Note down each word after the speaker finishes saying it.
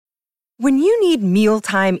When you need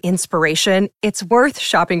mealtime inspiration, it's worth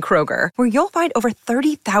shopping Kroger, where you'll find over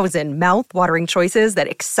 30,000 mouth-watering choices that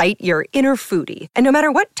excite your inner foodie. And no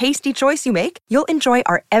matter what tasty choice you make, you'll enjoy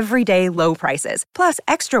our everyday low prices, plus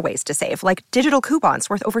extra ways to save, like digital coupons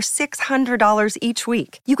worth over $600 each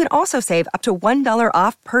week. You can also save up to $1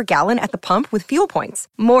 off per gallon at the pump with fuel points.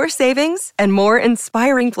 More savings and more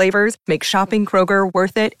inspiring flavors make shopping Kroger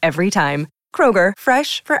worth it every time. Kroger,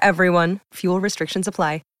 fresh for everyone. Fuel restrictions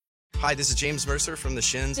apply. Hi, this is James Mercer from The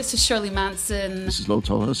Shins. This is Shirley Manson. This is Lo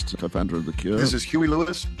Tolhurst, co-founder of The Cure. This is Huey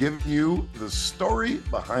Lewis giving you the story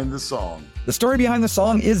behind the song. The Story Behind the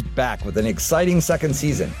Song is back with an exciting second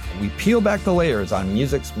season. We peel back the layers on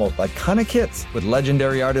music's most iconic hits with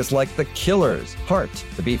legendary artists like The Killers, Heart,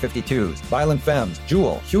 the B-52s, Violent Femmes,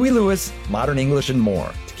 Jewel, Huey Lewis, Modern English, and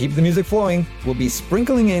more. To keep the music flowing, we'll be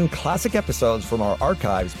sprinkling in classic episodes from our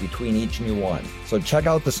archives between each new one. So check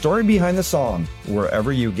out The Story Behind the Song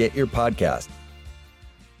wherever you get your podcast.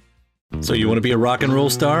 So you want to be a rock and roll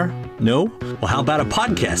star? No? Well, how about a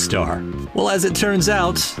podcast star? Well, as it turns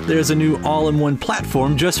out, there's a new all-in-one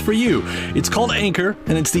platform just for you. It's called Anchor,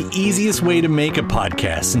 and it's the easiest way to make a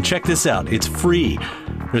podcast. And check this out, it's free.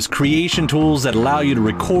 There's creation tools that allow you to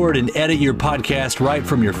record and edit your podcast right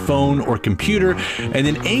from your phone or computer, and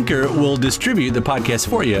then Anchor will distribute the podcast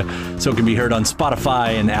for you so it can be heard on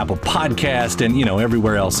Spotify and Apple Podcast and,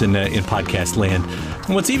 everywhere else in podcast land.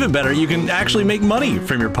 And what's even better, you can actually make money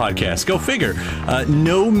from your podcast. Go figure.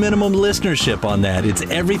 No minimum listenership on that. It's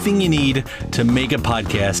everything you need to make a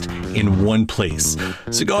podcast in one place.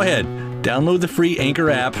 So go ahead. Download the free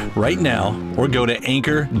Anchor app right now or go to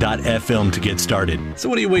anchor.fm to get started. So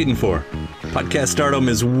what are you waiting for? Podcast stardom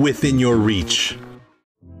is within your reach.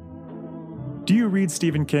 Do you read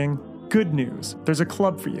Stephen King? Good news. There's a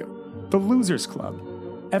club for you. The Losers Club.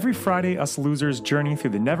 Every Friday, us losers journey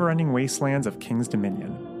through the never-ending wastelands of King's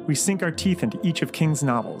Dominion. We sink our teeth into each of King's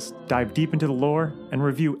novels, dive deep into the lore, and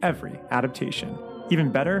review every adaptation.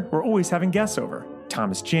 Even better, we're always having guests over.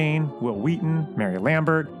 Thomas Jane, Will Wheaton, Mary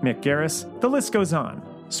Lambert, Mick Garris, the list goes on.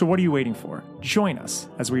 So what are you waiting for? Join us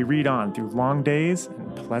as we read on through long days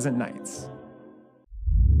and pleasant nights.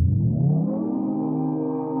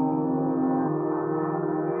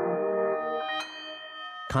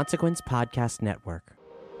 Consequence Podcast Network.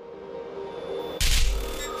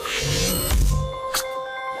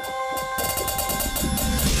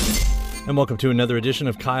 And welcome to another edition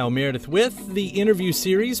of Kyle Meredith with the interview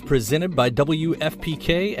series presented by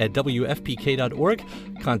WFPK at WFPK.org,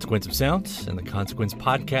 Consequence of Sound, and the Consequence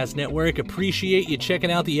Podcast Network. Appreciate you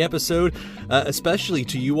checking out the episode, especially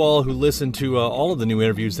to you all who listen to all of the new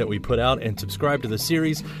interviews that we put out and subscribe to the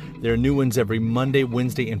series. There are new ones every Monday,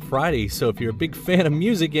 Wednesday, and Friday. So if you're a big fan of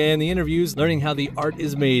music and the interviews, learning how the art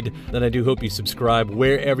is made, then I do hope you subscribe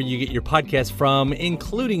wherever you get your podcast from,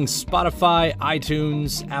 including Spotify,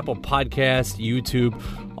 iTunes, Apple Podcasts, YouTube,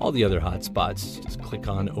 all the other hot spots. Just click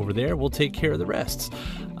on over there. We'll take care of the rest.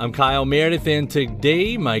 I'm Kyle Meredith, and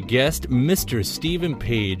today my guest, Mr. Steven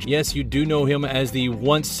Page. Yes, you do know him as the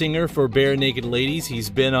once singer for Bare Naked Ladies. He's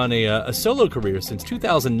been on a solo career since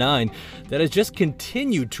 2009 that has just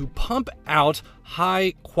continued to pump out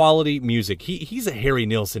high-quality music. He's a Harry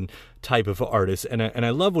Nilsson type of artist, and I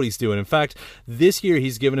love what he's doing. In fact, this year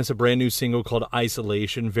he's given us a brand new single called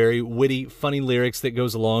Isolation, very witty, funny lyrics that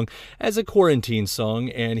goes along as a quarantine song,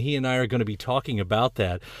 and he and I are going to be talking about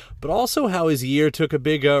that, but also how his year took a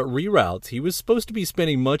big reroute. He was supposed to be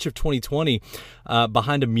spending much of 2020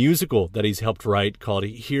 behind a musical that he's helped write called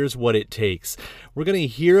Here's What It Takes. We're going to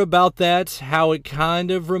hear about that, how it kind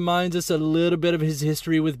of reminds us a little bit of his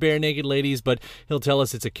history with Bare Naked Ladies, but he'll tell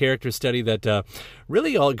us it's a character study that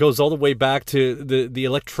really goes all the way back to the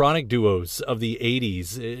electronic duos of the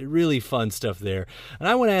 80s. Really fun stuff there. And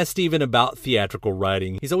I want to ask Steven about theatrical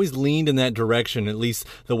writing. He's always leaned in that direction, at least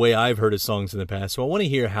the way I've heard his songs in the past. So I want to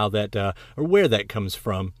hear how that, or where that comes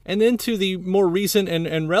from. And then to the more recent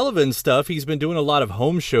and relevant stuff, he's been doing a lot of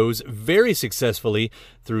home shows very successfully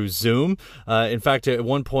through Zoom. In fact, at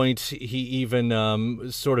one point, he even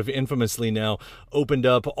sort of infamously now opened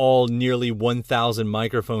up all nearly 1,000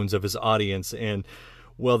 microphones of his audience, and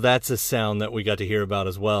well, that's a sound that we got to hear about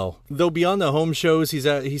as well. Though beyond the home shows,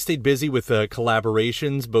 he stayed busy with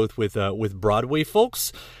collaborations, both with Broadway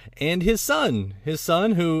folks and his son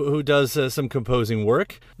who does some composing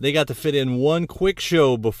work. They got to fit in one quick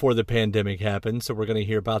show before the pandemic happened, so we're going to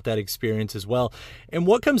hear about that experience as well. And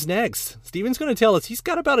what comes next? Steven's going to tell us he's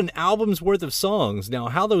got about an album's worth of songs. Now,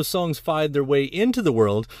 how those songs find their way into the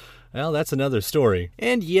world, Well, that's another story.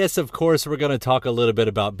 And yes, of course, we're going to talk a little bit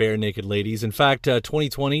about Bare Naked Ladies. In fact,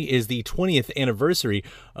 2020 is the 20th anniversary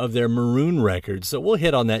of their Maroon record, so we'll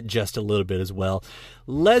hit on that just a little bit as well.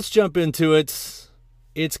 Let's jump into it.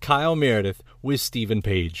 It's Kyle Meredith with Stephen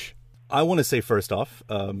Page. I want to say first off,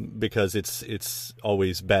 because it's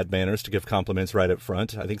always bad manners to give compliments right up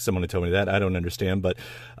front. I think someone had told me that. I don't understand, but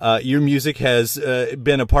your music has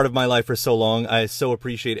been a part of my life for so long. I so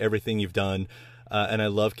appreciate everything you've done. And I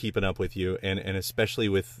love keeping up with you, and especially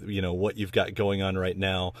with, what you've got going on right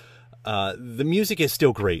now. The music is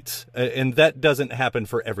still great, and that doesn't happen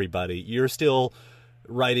for everybody. You're still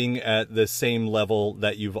writing at the same level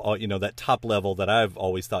that that top level that I've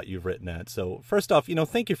always thought you've written at. So first off,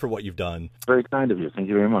 thank you for what you've done. Very kind of you. Thank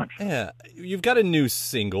you very much. Yeah. You've got a new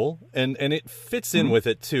single, and it fits in with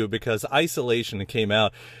it too, because Isolation came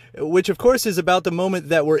out, which of course is about the moment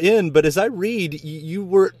that we're in. But as I read, you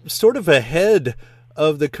were sort of ahead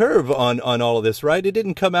of the curve on all of this, right? It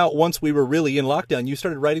didn't come out once we were really in lockdown. You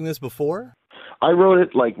started writing this before? I wrote it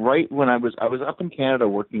right when I was up in Canada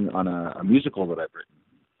working on a musical that I've written.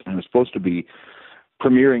 And it was supposed to be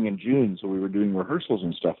premiering in June, so we were doing rehearsals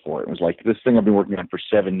and stuff for it. It was like this thing I've been working on for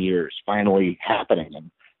 7 years, finally happening.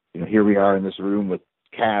 And here we are in this room with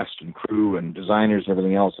cast and crew and designers and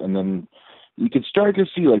everything else. And then you could start to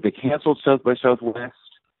see they canceled South by Southwest,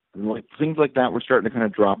 and things like that were starting to kind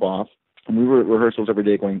of drop off. And we were at rehearsals every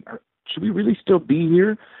day going, should we really still be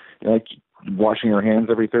here? Washing our hands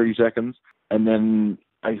every 30 seconds. And then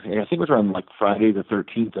I think it was around Friday the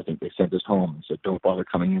 13th, I think they sent us home and said, don't bother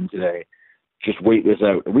coming in today. Just wait this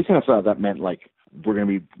out. And we kind of thought that meant we're going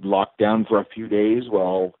to be locked down for a few days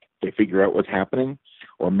while they figure out what's happening,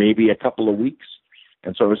 or maybe a couple of weeks.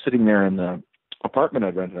 And so I was sitting there in the apartment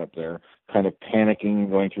I'd rented up there, kind of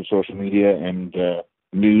panicking, going through social media and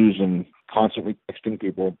news and constantly texting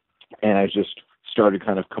people. And I just started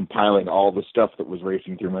kind of compiling all the stuff that was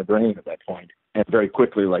racing through my brain at that point. And very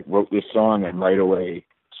quickly, wrote this song and right away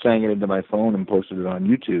sang it into my phone and posted it on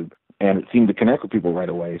YouTube. And it seemed to connect with people right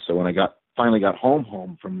away. So when I finally got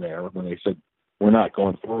home from there, when they said, we're not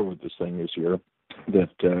going forward with this thing this year,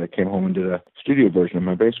 that came home and did a studio version in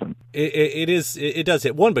my basement. It does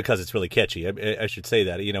it, one, because it's really catchy. I should say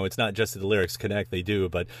that, it's not just that the lyrics connect, they do,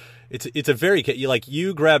 but it's a very,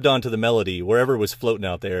 you grabbed onto the melody wherever it was floating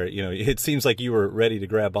out there. It seems like you were ready to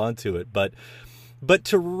grab onto it, but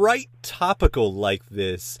to write topical like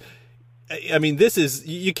this, this is,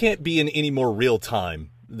 you can't be in any more real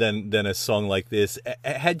time than a song like this.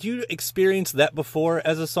 Had you experienced that before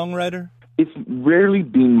as a songwriter? It's rarely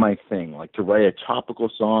been my thing, to write a topical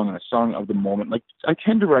song and a song of the moment. I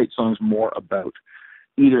tend to write songs more about,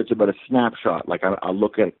 either it's about a snapshot, I'll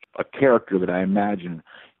look at a character that I imagine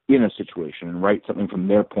in a situation and write something from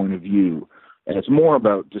their point of view. And it's more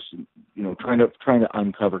about just, trying to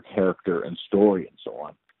uncover character and story and so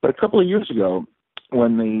on. But a couple of years ago,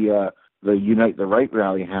 when the Unite the Right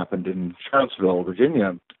rally happened in Charlottesville,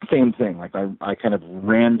 Virginia, same thing. I kind of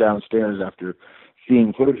ran downstairs after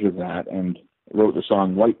seeing footage of that and wrote the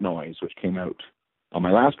song White Noise, which came out on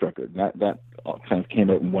my last record. That kind of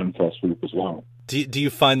came out in one fell swoop as well. Do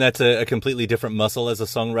you find that's a completely different muscle as a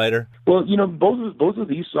songwriter? Well, both of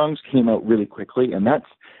these songs came out really quickly, and that's,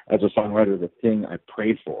 as a songwriter, the thing I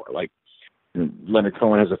prayed for. Leonard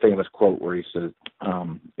Cohen has a famous quote where he says,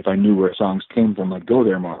 if I knew where songs came from, I'd go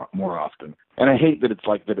there more often. And I hate that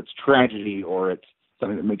it's tragedy or it's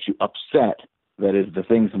something that makes you upset that is the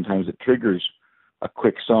thing sometimes that triggers a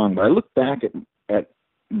quick song. But I look back at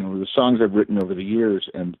the songs I've written over the years,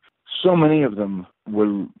 and so many of them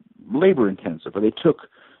were labor intensive, or they took,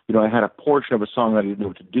 I had a portion of a song that I didn't know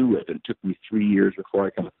what to do with, and it took me 3 years before I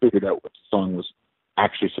kind of figured out what the song was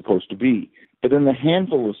actually supposed to be. But then the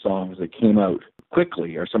handful of songs that came out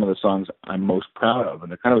quickly are some of the songs I'm most proud of,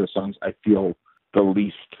 and they're kind of the songs I feel the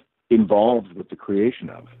least involved with the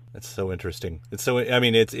creation of. That's so interesting. It's so,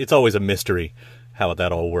 it's always a mystery how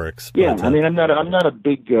that all works. Yeah, I'm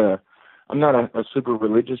not a super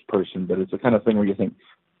religious person, but it's the kind of thing where you think,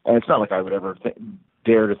 and it's not like I would ever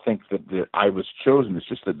dare to think that I was chosen. It's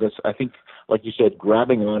just that this, I think, like you said,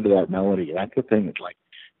 grabbing onto that melody, that's the thing. It's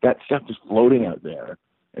that stuff is floating out there,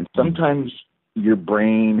 and sometimes your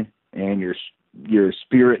brain and your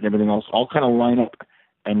spirit and everything else all kind of line up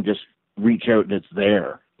and just reach out, and it's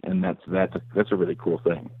there. And that's a really cool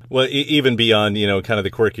thing. Well, even beyond, kind of the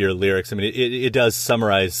quirkier lyrics, it does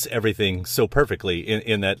summarize everything so perfectly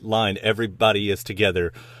in that line, everybody is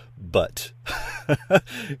together, but,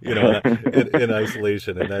 in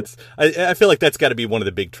isolation. And that's, I feel like that's got to be one of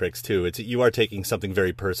the big tricks too. It's, you are taking something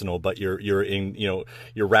very personal, but you're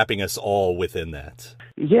you're wrapping us all within that.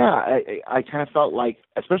 Yeah. I kind of felt like,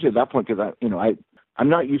 especially at that point, because I I'm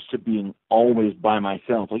not used to being always by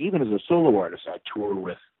myself. Like even as a solo artist, I tour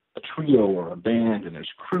with a trio or a band and there's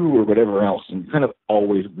crew or whatever else, and kind of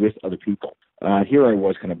always with other people. Here I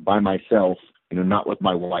was kind of by myself, not with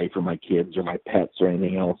my wife or my kids or my pets or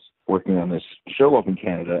anything else, working on this show up in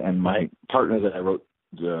Canada. And my partner that I wrote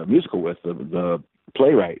the musical with, the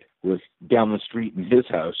playwright, was down the street in his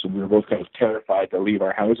house, and we were both kind of terrified to leave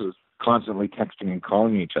our houses, constantly texting and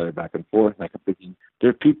calling each other back and forth. And I kept thinking, there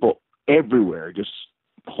are people everywhere just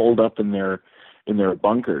holed up in their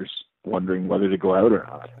bunkers, wondering whether to go out or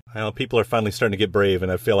not. Well, people are finally starting to get brave,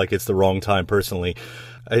 and I feel like it's the wrong time personally.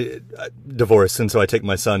 I divorced, and so I take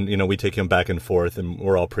my son, we take him back and forth, and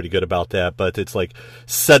we're all pretty good about that. But it's like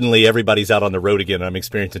suddenly everybody's out on the road again, and I'm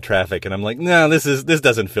experiencing traffic, and I'm like, no, this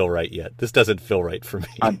doesn't feel right yet. This doesn't feel right for me.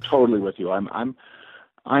 I'm totally with you. I'm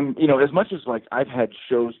as much as like I've had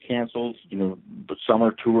shows canceled, but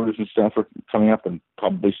summer tours and stuff are coming up, and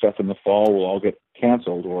probably stuff in the fall will all get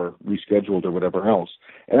canceled or rescheduled or whatever else.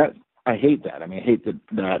 And I hate that. I hate that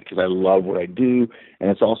because I love what I do,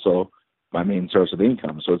 and it's also my main source of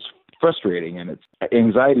income. So it's frustrating and it's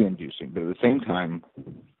anxiety inducing, but at the same time,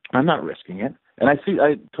 I'm not risking it. And I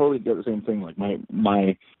totally get the same thing. Like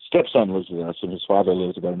my stepson lives with us, and his father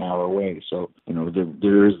lives about an hour away. So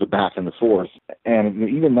there is the back and the forth, and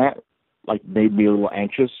even that like made me a little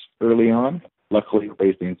anxious early on. Luckily,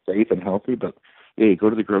 everybody's being safe and healthy. But yeah, you go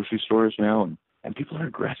to the grocery stores now, and people are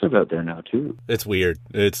aggressive out there now too. It's weird.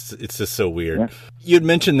 It's just so weird. Yeah. You'd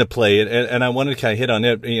mentioned the play, and I wanted to kind of hit on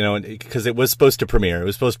it, because it was supposed to premiere. It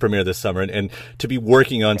was supposed to premiere this summer, and to be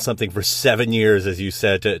working on something for 7 years, as you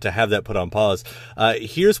said, to have that put on pause.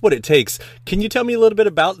 Here's what it takes. Can you tell me a little bit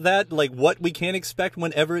about that, like what we can expect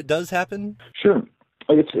whenever it does happen? Sure.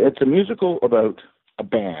 It's a musical about a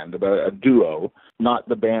band, about a duo, not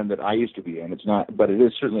the band that I used to be in. It's not, but it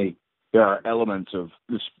is certainly. There are elements of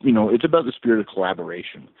this, it's about the spirit of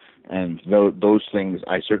collaboration. And those things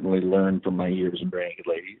I certainly learned from my years in Barenaked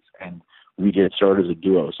Ladies. And we get started as a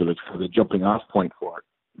duo, so that's kind of the jumping off point for it.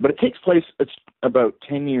 But it takes place, it's about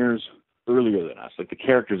 10 years earlier than us. Like the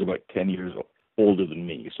character's about 10 years older than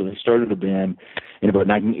me. So they started a band in about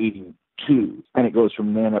 1982, and it goes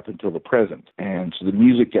from then up until the present. And so the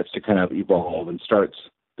music gets to kind of evolve and starts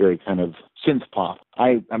very kind of synth pop.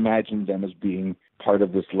 I imagine them as being part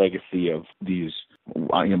of this legacy of these,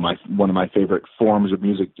 one of my favorite forms of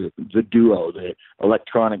music, the duo, the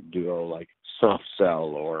electronic duo like Soft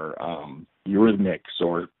Cell or Eurythmics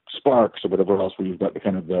or Sparks or whatever else, where you've got the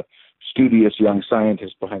kind of the studious young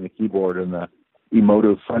scientist behind the keyboard and the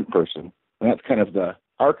emotive front person. And that's kind of the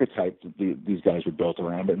archetype that these guys were built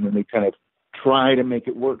around. And then they kind of try to make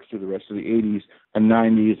it work through the rest of the 80s and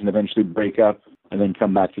 90s and eventually break up and then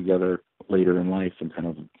come back together later in life and kind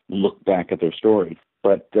of look back at their story.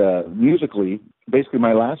 But musically, basically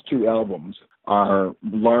my last 2 albums are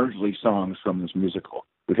largely songs from this musical,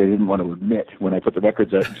 which I didn't want to admit when I put the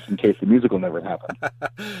records out just in case the musical never happened.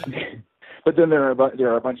 But then there are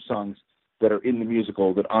a bunch of songs that are in the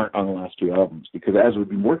musical that aren't on the last 2 albums, because as we've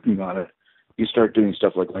been working on it, you start doing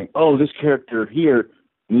stuff like, oh, this character here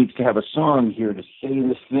needs to have a song here to say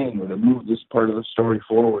this thing or to move this part of the story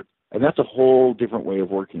forward. And that's a whole different way of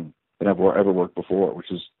working than I've ever worked before, which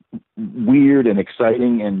is weird and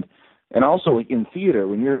exciting. And also in theater,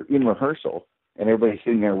 when you're in rehearsal and everybody's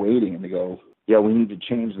sitting there waiting and they go, yeah, we need to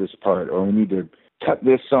change this part, or we need to cut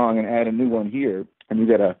this song and add a new one here, and you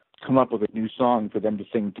got to come up with a new song for them to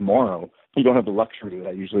sing tomorrow. You don't have the luxury that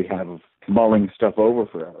I usually have of mulling stuff over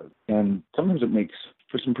for hours. And sometimes it makes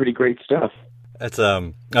for some pretty great stuff. That's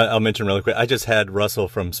I'll mention really quick. I just had Russell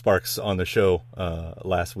from Sparks on the show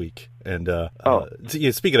last week, and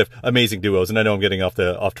speaking of amazing duos, and I know I'm getting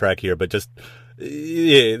off track here, but just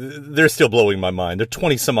they're still blowing my mind. They're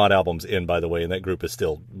 20 some odd albums in, by the way, and that group is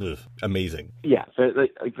still amazing. Yeah,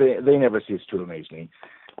 they never cease to amaze me.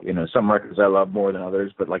 Some records I love more than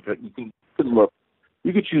others, but like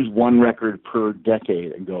you could choose one record per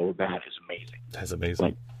decade and go, that is amazing. That's amazing.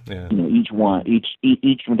 Like, yeah.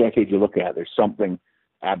 Each decade you look at, there's something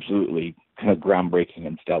absolutely kind of groundbreaking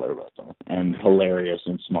and stellar about them, and hilarious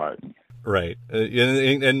and smart. Right,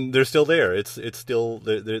 and they're still there. It's still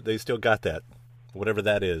they still got that, whatever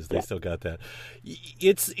that is. They still got that.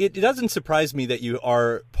 It doesn't surprise me that you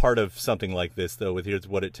are part of something like this, though. With Here's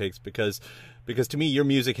What It Takes, because to me your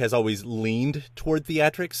music has always leaned toward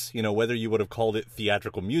theatrics. Whether you would have called it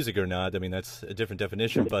theatrical music or not, I mean that's a different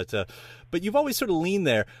definition. But you've always sort of leaned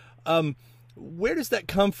there. Where does that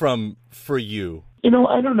come from for you?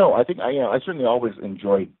 I don't know. I think I certainly always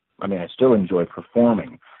enjoyed. I mean, I still enjoy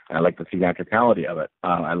performing, and I like the theatricality of it.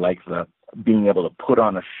 I like the being able to put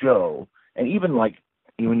on a show, and even like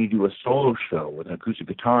when you do a solo show with an acoustic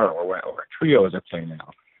guitar or a trio, as I play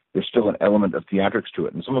now, there's still an element of theatrics to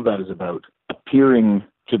it. And some of that is about appearing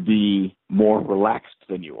to be more relaxed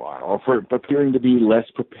than you are, or for appearing to be less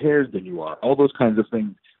prepared than you are. All those kinds of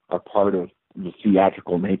things are part of the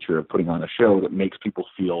theatrical nature of putting on a show that makes people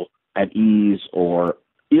feel at ease or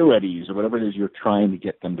ill at ease, or whatever it is you're trying to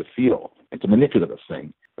get them to feel. It's a manipulative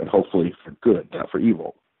thing, but hopefully for good, not for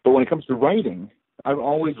evil. But when it comes to writing, I've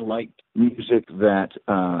always liked music that,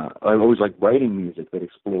 I've always liked writing music that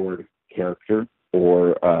explored character,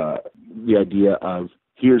 or the idea of,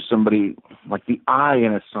 here's somebody, like the I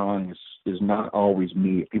in a song is not always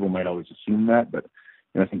me. People might always assume that, but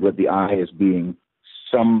I think what the I is being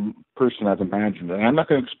some person I've imagined. And I'm not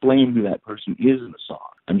going to explain who that person is in the song.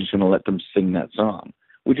 I'm just going to let them sing that song,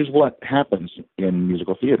 which is what happens in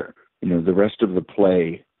musical theater. The rest of the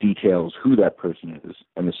play details who that person is,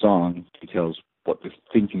 and the song details what they're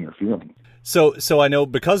thinking or feeling. So I know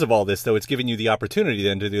because of all this, though, it's given you the opportunity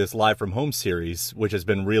then to do this Live from Home series, which has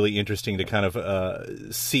been really interesting to kind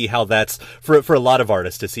of see how that's, for a lot of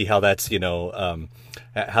artists, to see how that's,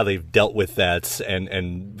 how they've dealt with that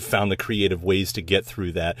and found the creative ways to get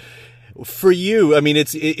through that. For you, I mean,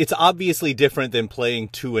 it's obviously different than playing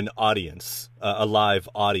to an audience, a live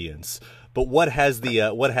audience. But what has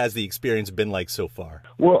the experience been like so far?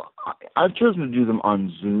 Well, I've chosen to do them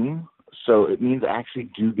on Zoom. So it means I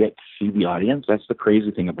actually do get to see the audience. That's the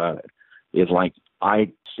crazy thing about it. Is like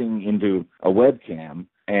I sing into a webcam,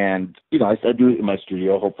 and I do it in my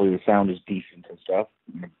studio. Hopefully the sound is decent and stuff,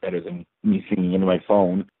 better than me singing into my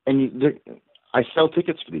phone. And I sell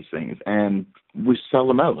tickets for these things, and we sell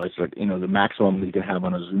them out. It's like the maximum you can have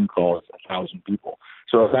on a Zoom call is 1,000 people.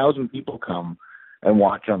 So 1,000 people come and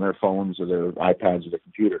watch on their phones or their iPads or their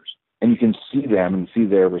computers. And you can see them and see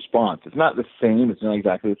their response. It's not the same. It's not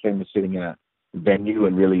exactly the same as sitting in a venue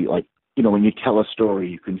and really, like, when you tell a story,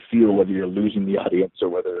 you can feel whether you're losing the audience or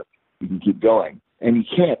whether you can keep going. And you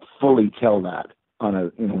can't fully tell that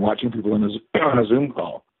on watching people on a Zoom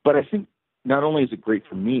call. But I think not only is it great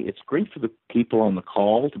for me, it's great for the people on the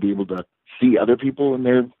call to be able to see other people in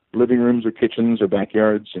their living rooms or kitchens or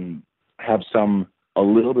backyards and have a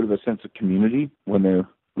little bit of a sense of community when they're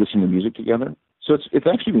listening to music together. So it's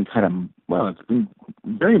actually been it's been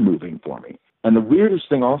very moving for me. And the weirdest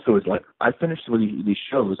thing also is, like, I finished with these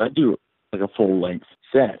shows. I do like a full-length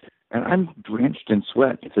set, and I'm drenched in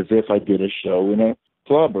sweat. It's as if I did a show in a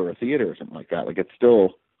club or a theater or something like that. Like, it's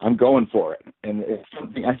still, I'm going for it. And it's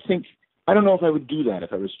something I don't know if I would do that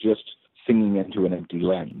if I was just singing into an empty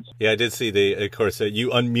lens. Yeah, I did see of course, you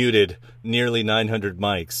unmuted nearly 900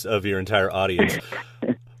 mics of your entire audience.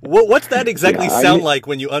 What's that exactly sound like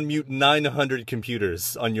when you unmute 900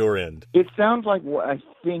 computers on your end? It sounds like what I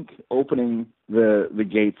think opening the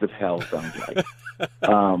gates of hell sounds like.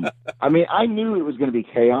 I mean, I knew it was going to be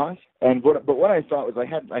chaos, but what I thought was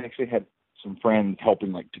I actually had some friends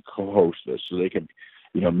helping, like, to co-host this so they could,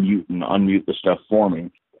 mute and unmute the stuff for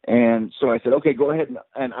me. And so I said, okay, go ahead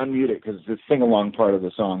and unmute it, because it's the sing-along part of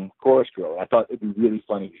the song, Chorus Girl. I thought it'd be really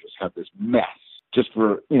funny to just have this mess just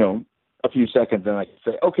for, a few seconds, and I could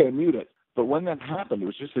say, okay, mute it. But when that happened, it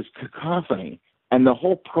was just this cacophony, and the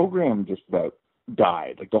whole program just about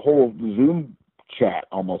died. Like, the whole Zoom chat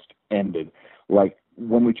almost ended. Like,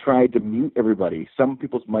 when we tried to mute everybody, some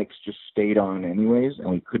people's mics just stayed on anyways,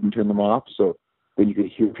 and we couldn't turn them off, so then you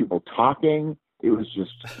could hear people talking. It was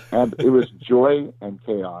just, it was joy and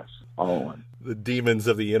chaos all in one. The demons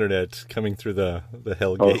of the internet coming through the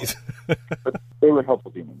hell gate. But they were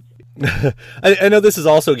helpful demons. I know this has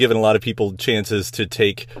also given a lot of people chances to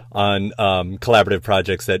take on collaborative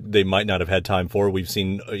projects that they might not have had time for. We've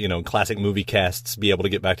seen, classic movie casts be able to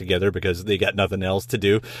get back together because they got nothing else to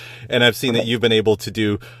do. And I've seen that you've been able to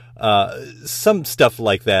do some stuff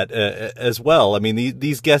like that as well. I mean,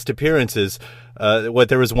 these guest appearances,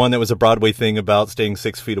 there was one that was a Broadway thing about staying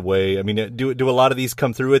 6 feet away. I mean, do a lot of these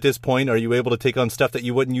come through at this point? Are you able to take on stuff that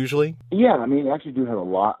you wouldn't usually? Yeah, I mean, I actually do have a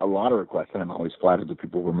lot of requests, and I'm always flattered that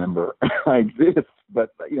people remember I exist.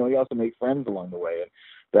 But, you also make friends along the way.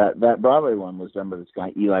 And that Broadway one was done by this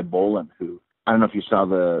guy, Eli Bolin, who, I don't know if you saw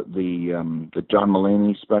the John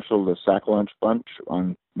Mulaney special, the Sack Lunch Bunch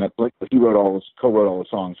on Netflix. But he co-wrote all the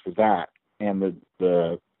songs for that, and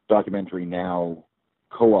the documentary Now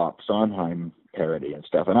Co-op Sondheim parody and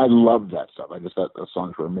stuff. And I loved that stuff. I just thought the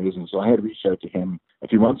songs were amazing. So I had reached out to him a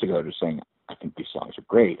few months ago just saying, I think these songs are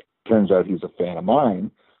great. Turns out he's a fan of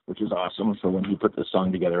mine, which is awesome. So when he put this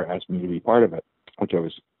song together, asked me to be part of it, which I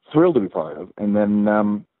was thrilled to be part of. And then,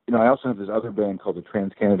 I also have this other band called the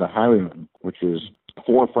Trans-Canada Highwaymen, which is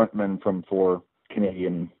 4 frontmen from 4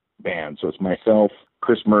 Canadian bands. So it's myself,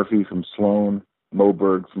 Chris Murphy from Sloan, Mo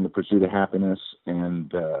Berg from The Pursuit of Happiness,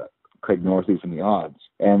 and Craig Northey from The Odds.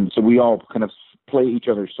 And so we all kind of play each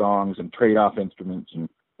other's songs and trade off instruments, and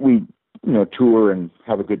we tour and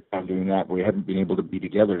have a good time doing that. But we haven't been able to be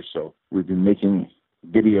together, so we've been making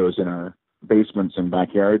videos in our basements and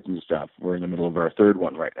backyards and stuff. We're in the middle of our third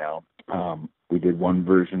one right now. We did one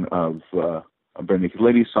version of a Bare Naked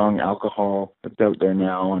Ladies song, Alcohol, that's out there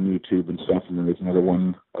now on YouTube and stuff. And then there's another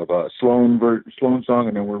one of a Sloan song,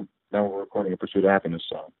 and then we're recording a Pursuit of Happiness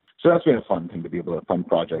song. So that's been a fun thing to be able to, a fun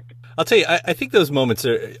project. I'll tell you, I think those moments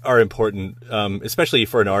are important, especially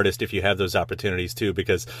for an artist if you have those opportunities too,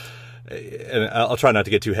 because, and I'll try not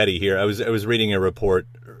to get too heady here. I was reading a report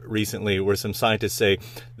recently where some scientists say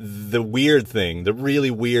the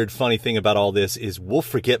really weird, funny thing about all this is we'll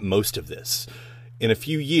forget most of this. In a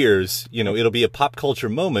few years, it'll be a pop culture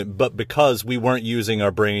moment, but because we weren't using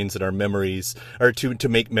our brains and our memories or to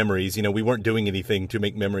make memories, we weren't doing anything to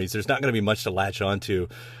make memories. There's not going to be much to latch onto.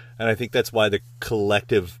 And I think that's why the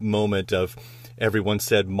collective moment of everyone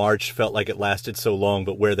said March felt like it lasted so long,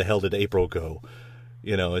 but where the hell did April go?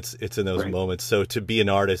 It's in those moments. So to be an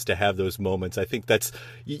artist, to have those moments, I think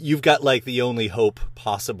you've got like the only hope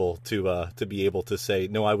possible to be able to say,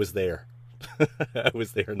 no, I was there. I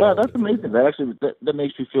was there. Well, that's amazing. That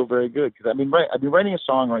makes me feel very good, because I've been writing a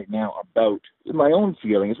song right now about my own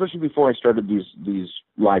feeling, especially before I started these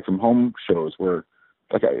live from home shows, where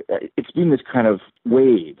like it's been this kind of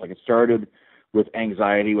wave. Like it started with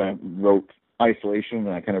anxiety when I wrote Isolation, and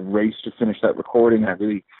I kind of raced to finish that recording.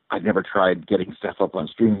 I'd never tried getting stuff up on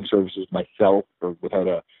streaming services myself or without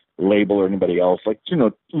a label or anybody else. Like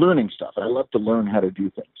learning stuff. I love to learn how to do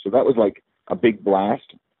things. So that was like a big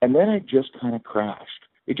blast. And then I just kind of crashed.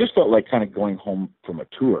 It just felt like kind of going home from a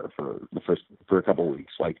tour for a couple of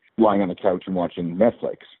weeks, like lying on the couch and watching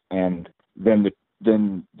Netflix. And then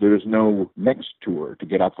there's no next tour to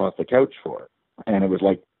get up off the couch for. And it was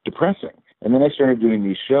like depressing. And then I started doing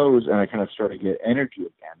these shows, and I kind of started to get energy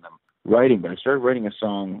again. I'm writing, but I started writing a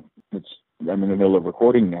song I'm in the middle of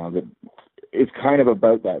recording now that it's kind of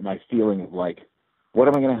about that, my feeling of like, what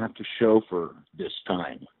am I going to have to show for this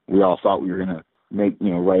time? We all thought we were going to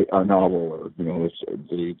write a novel, or the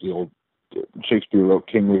old Shakespeare wrote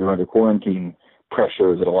King Lear under quarantine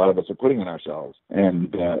pressure that a lot of us are putting on ourselves,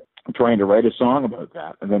 and trying to write a song about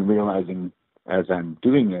that, and then realizing as I'm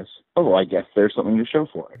doing this, I guess there's something to show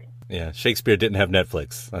for it. Yeah, Shakespeare didn't have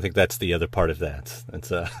Netflix. I think that's the other part of that.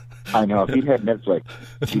 I know, if he had Netflix,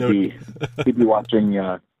 he'd be watching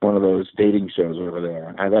one of those dating shows over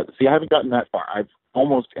there. I haven't gotten that far. I've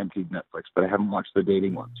almost emptied Netflix, but I haven't watched the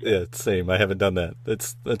dating ones yet. Yeah, same. I haven't done that.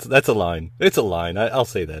 That's a line. It's a line. I'll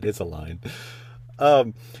say that. It's a line.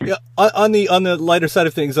 Yeah, on the lighter side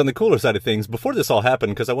of things, on the cooler side of things, before this all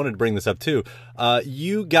happened, because I wanted to bring this up too,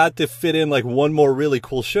 you got to fit in like one more really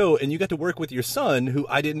cool show, and you got to work with your son, who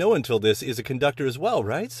I didn't know until this is a conductor as well,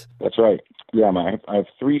 right? That's right. Yeah, I have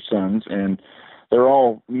three sons, and they're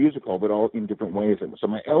all musical, but all in different ways. So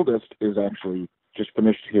my eldest is actually just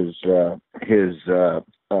finished his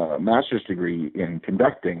master's degree in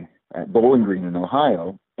conducting at Bowling Green in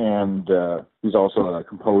Ohio, and he's also a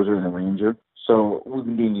composer and arranger. So we've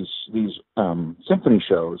been doing these symphony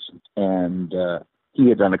shows, and he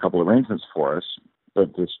had done a couple of arrangements for us.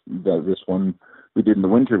 But this one we did in the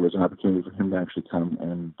winter was an opportunity for him to actually come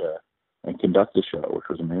and conduct the show, which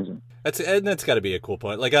was amazing. That's got to be a cool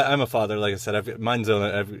point. Like I'm a father, like I said, I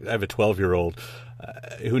have a 12-year-old.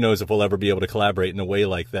 Who knows if we'll ever be able to collaborate in a way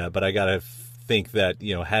like that? But I got to think that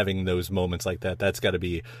having those moments like that's got to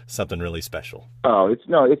be something really special. Oh,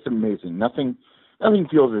 it's amazing. Nothing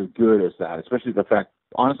feels as good as that, especially the fact,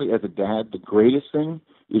 honestly, as a dad, the greatest thing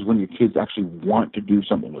is when your kids actually want to do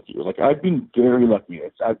something with you. Like, I've been very lucky.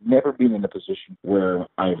 I've never been in a position where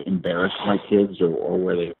I've embarrassed my kids or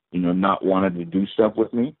where they've, not wanted to do stuff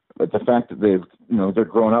with me. But the fact that they're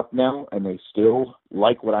grown up now and they still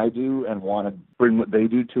like what I do and want to bring what they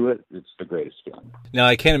do to it, it's the greatest feeling. Now,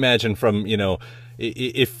 I can't imagine from,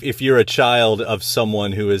 if you're a child of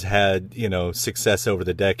someone who has had, success over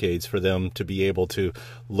the decades, for them to be able to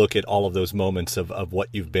look at all of those moments of what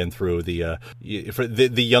you've been through, for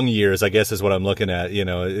the young years, I guess is what I'm looking at,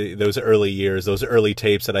 those early years, those early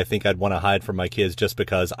tapes that I think I'd want to hide from my kids just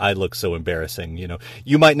because I look so embarrassing.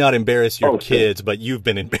 You might not embarrass your kids, but you've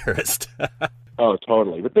been embarrassed. Oh,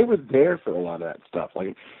 totally. But they were there for a lot of that stuff.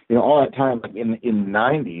 Like, all that time, like in the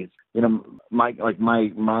 90s,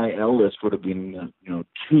 my eldest would have been,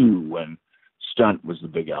 2 when Stunt was the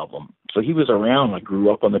big album. So he was around,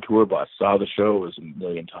 grew up on the tour bus, saw the shows a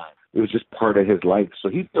million times. It was just part of his life. So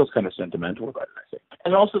he feels kind of sentimental about it, I think.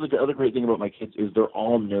 And also the other great thing about my kids is they're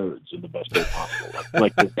all nerds in the best way possible,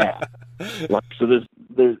 like his dad. So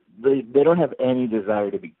they don't have any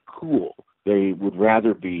desire to be cool. They would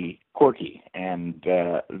rather be quirky and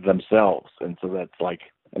themselves, and so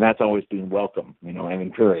that's always been welcome, and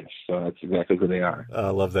encouraged. So that's exactly who they are. I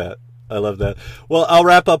love that. Well, I'll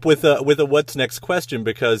wrap up with a what's next question,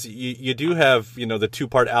 because you do have the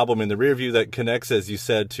 2-part album in the rear view that connects, as you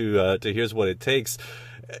said, to Here's What It Takes.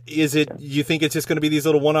 You think it's just going to be these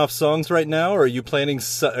little one-off songs right now, or are you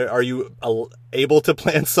are you able to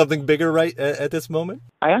plan something bigger right at this moment?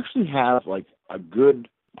 I actually have a good,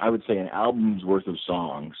 I would say, an album's worth of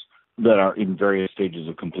songs that are in various stages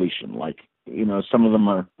of completion. Some of them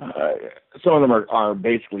are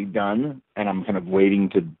basically done, and I'm kind of waiting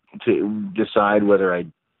to decide whether I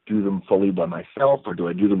do them fully by myself, or do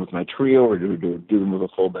I do them with my trio, or do I do them with a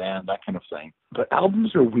full band, that kind of thing. But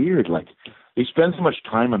albums are weird. They spend so much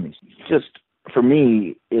time on these. Just, for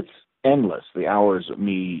me, it's endless, the hours of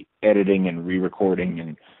me editing and re-recording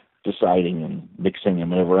and deciding and mixing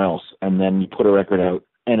and whatever else. And then you put a record out,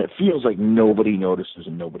 and it feels like nobody notices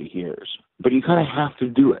and nobody hears. But you kind of have to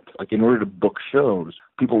do it. In order to book shows,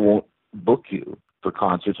 people won't book you for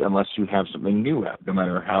concerts unless you have something new out, no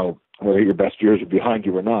matter whether your best years are behind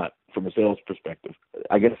you or not, from a sales perspective.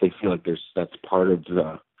 I guess they feel like that's part of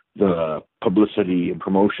the publicity and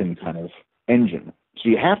promotion kind of engine. So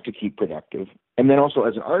you have to keep productive. And then also,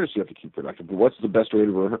 as an artist, you have to keep productive. But what's the best way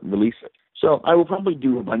to release it? So I will probably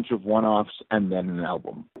do a bunch of one-offs and then an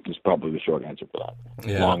album is probably the short answer for that.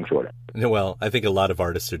 Yeah. Long, short answer. Well, I think a lot of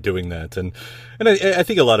artists are doing that. And I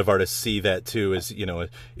think a lot of artists see that, too, as,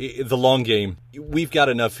 the long game. We've got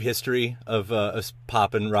enough history of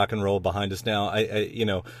pop and rock and roll behind us now.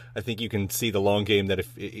 I think you can see the long game, that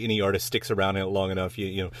if any artist sticks around in it long enough,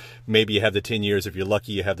 maybe you have the 10 years. If you're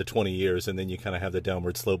lucky, you have the 20 years, and then you kind of have the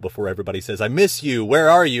downward slope before everybody says, I miss you. Where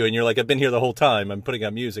are you? And you're like, I've been here the whole time. I'm putting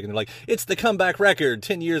out music. And they're like, it's the comeback record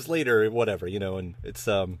 10 years later, whatever, and it's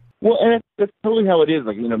well, and that's totally how it is.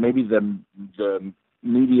 Maybe the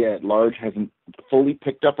media at large hasn't fully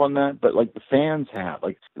picked up on that, but the fans have.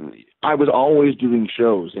 I was always doing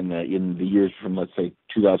shows in the years from, let's say,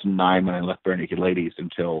 2009 when I left Bare Naked Ladies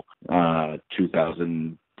until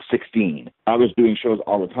 2016. I was doing shows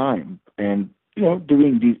all the time, and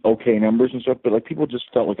doing these okay numbers and stuff, but people just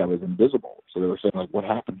felt like I was invisible. So they were saying, what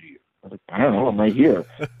happened to you? I was like, I don't know, I'm right here.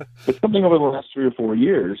 But something over the last 3 or 4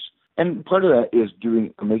 years, and part of that is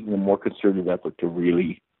making a more concerted effort to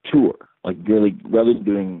really tour. Really, rather than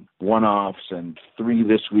doing one-offs and 3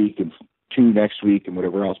 this week and 2 next week and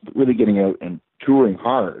whatever else, but really getting out and touring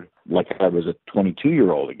hard like I was a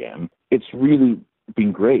 22-year-old again. It's really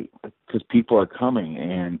been great because people are coming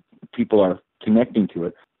and people are connecting to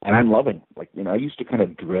it. And I'm loving it. I used to kind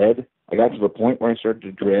of dread. I got to the point where I started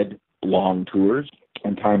to dread long tours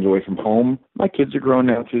and times away from home. My kids are grown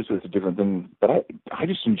now too, so it's a different thing. But I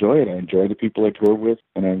just enjoy it. I enjoy the people I tour with,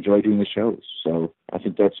 and I enjoy doing the shows. So I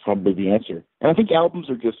think that's probably the answer. And I think albums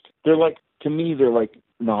are they're like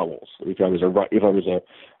novels. If I was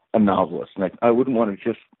a novelist, and I wouldn't want to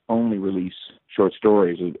just only release short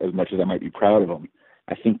stories as much as I might be proud of them.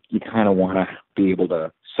 I think you kind of want to be able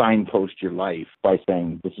to signpost your life by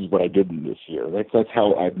saying, this is what I did in this year. That's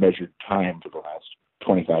how I've measured time for the last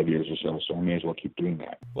 25 years or so I may as well keep doing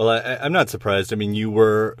that. Well, I'm not surprised. I mean, you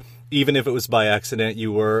were, even if it was by accident,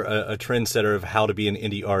 you were a trendsetter of how to be an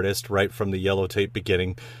indie artist right from the Yellow Tape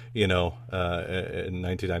beginning, in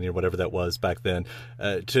 1990 or whatever that was back then,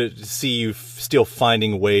 to see you still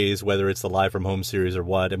finding ways, whether it's the Live from Home series or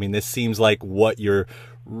what. I mean, this seems like what you're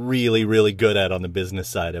really, really good at on the business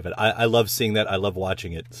side of it. I love seeing that. I love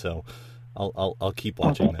watching it. So I'll keep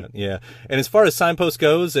watching that. Yeah. And as far as signpost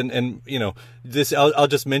goes, and this, I'll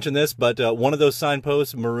just mention this, but one of those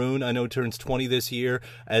signposts, Maroon, I know turns 20 this year,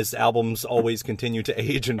 as albums always continue to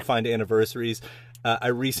age and find anniversaries. I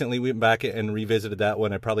recently went back and revisited that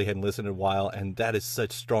one. I probably hadn't listened in a while, and that is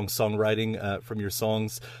such strong songwriting from your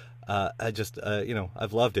songs. I just,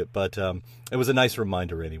 I've loved it, but it was a nice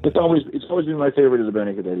reminder anyway. It's always been my favorite of the Bare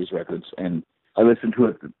Naked Ladies records, and I listened to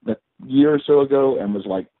it a year or so ago and was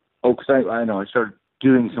like, oh, because I started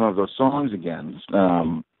doing some of those songs again.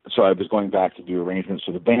 So I was going back to do arrangements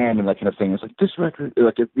for the band and that kind of thing. It's like, this record,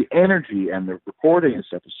 the energy and the recording and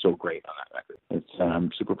stuff is so great on that record. I'm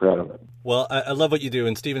super proud of it. Well, I love what you do.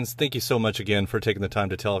 And Stevens, thank you so much again for taking the time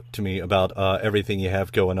to talk to me about everything you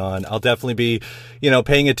have going on. I'll definitely be,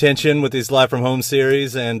 paying attention with these Live from Home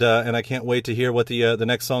series, and I can't wait to hear what the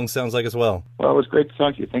next song sounds like as well. Well, it was great to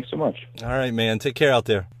talk to you. Thanks so much. All right, man. Take care out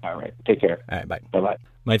there. All right. Take care. All right. Bye. Bye-bye.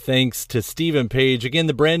 My thanks to Steven Page. Again,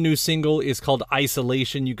 the brand new single is called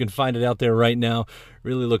Isolation. You can find it out there right now.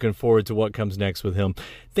 Really looking forward to what comes next with him.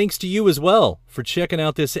 Thanks to you as well for checking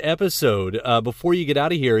out this episode. Before you get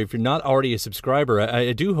out of here, if you're not already a subscriber,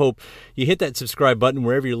 I do hope you hit that subscribe button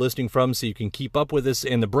wherever you're listening from so you can keep up with us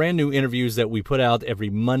and the brand new interviews that we put out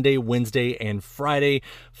every Monday, Wednesday, and Friday.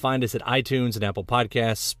 Find us at iTunes and Apple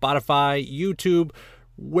Podcasts, Spotify, YouTube,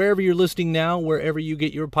 wherever you're listening now, wherever you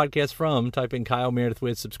get your podcast from. Type in Kyle Meredith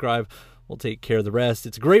with, subscribe. We'll take care of the rest.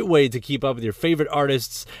 It's a great way to keep up with your favorite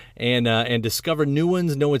artists and discover new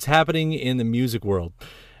ones, know what's happening in the music world.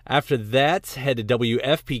 After that, head to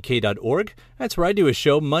WFPK.org. That's where I do a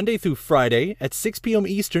show Monday through Friday at 6 p.m.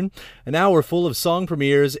 Eastern, an hour full of song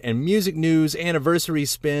premieres and music news, anniversary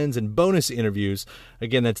spins, and bonus interviews.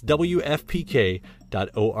 Again, that's WFPK.org.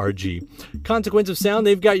 Consequence of Sound,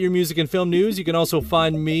 they've got your music and film news. You can also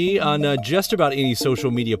find me on just about any social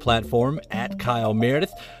media platform at Kyle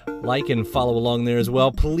Meredith. Like and follow along there as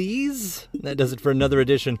well, please. That does it for another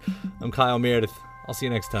edition. I'm Kyle Meredith. I'll see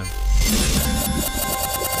you next time.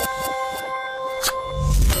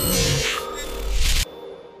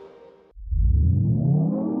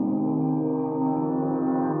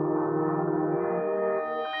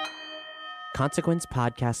 Consequence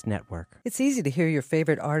Podcast Network. It's easy to hear your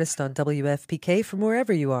favorite artist on WFPK from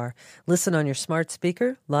wherever you are. Listen on your smart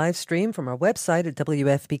speaker, live stream from our website at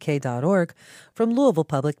WFPK.org, from Louisville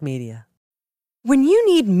Public Media. When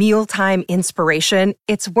you need mealtime inspiration,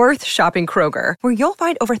 it's worth shopping Kroger, where you'll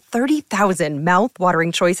find over 30,000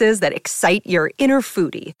 mouth-watering choices that excite your inner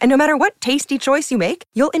foodie. And no matter what tasty choice you make,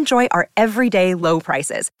 you'll enjoy our everyday low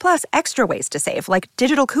prices, plus extra ways to save, like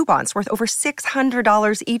digital coupons worth over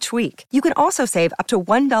 $600 each week. You can also save up to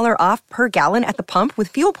 $1 off per gallon at the pump with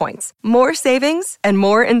fuel points. More savings and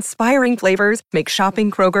more inspiring flavors make shopping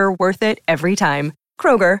Kroger worth it every time.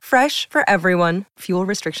 Kroger, fresh for everyone. Fuel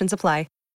restrictions apply.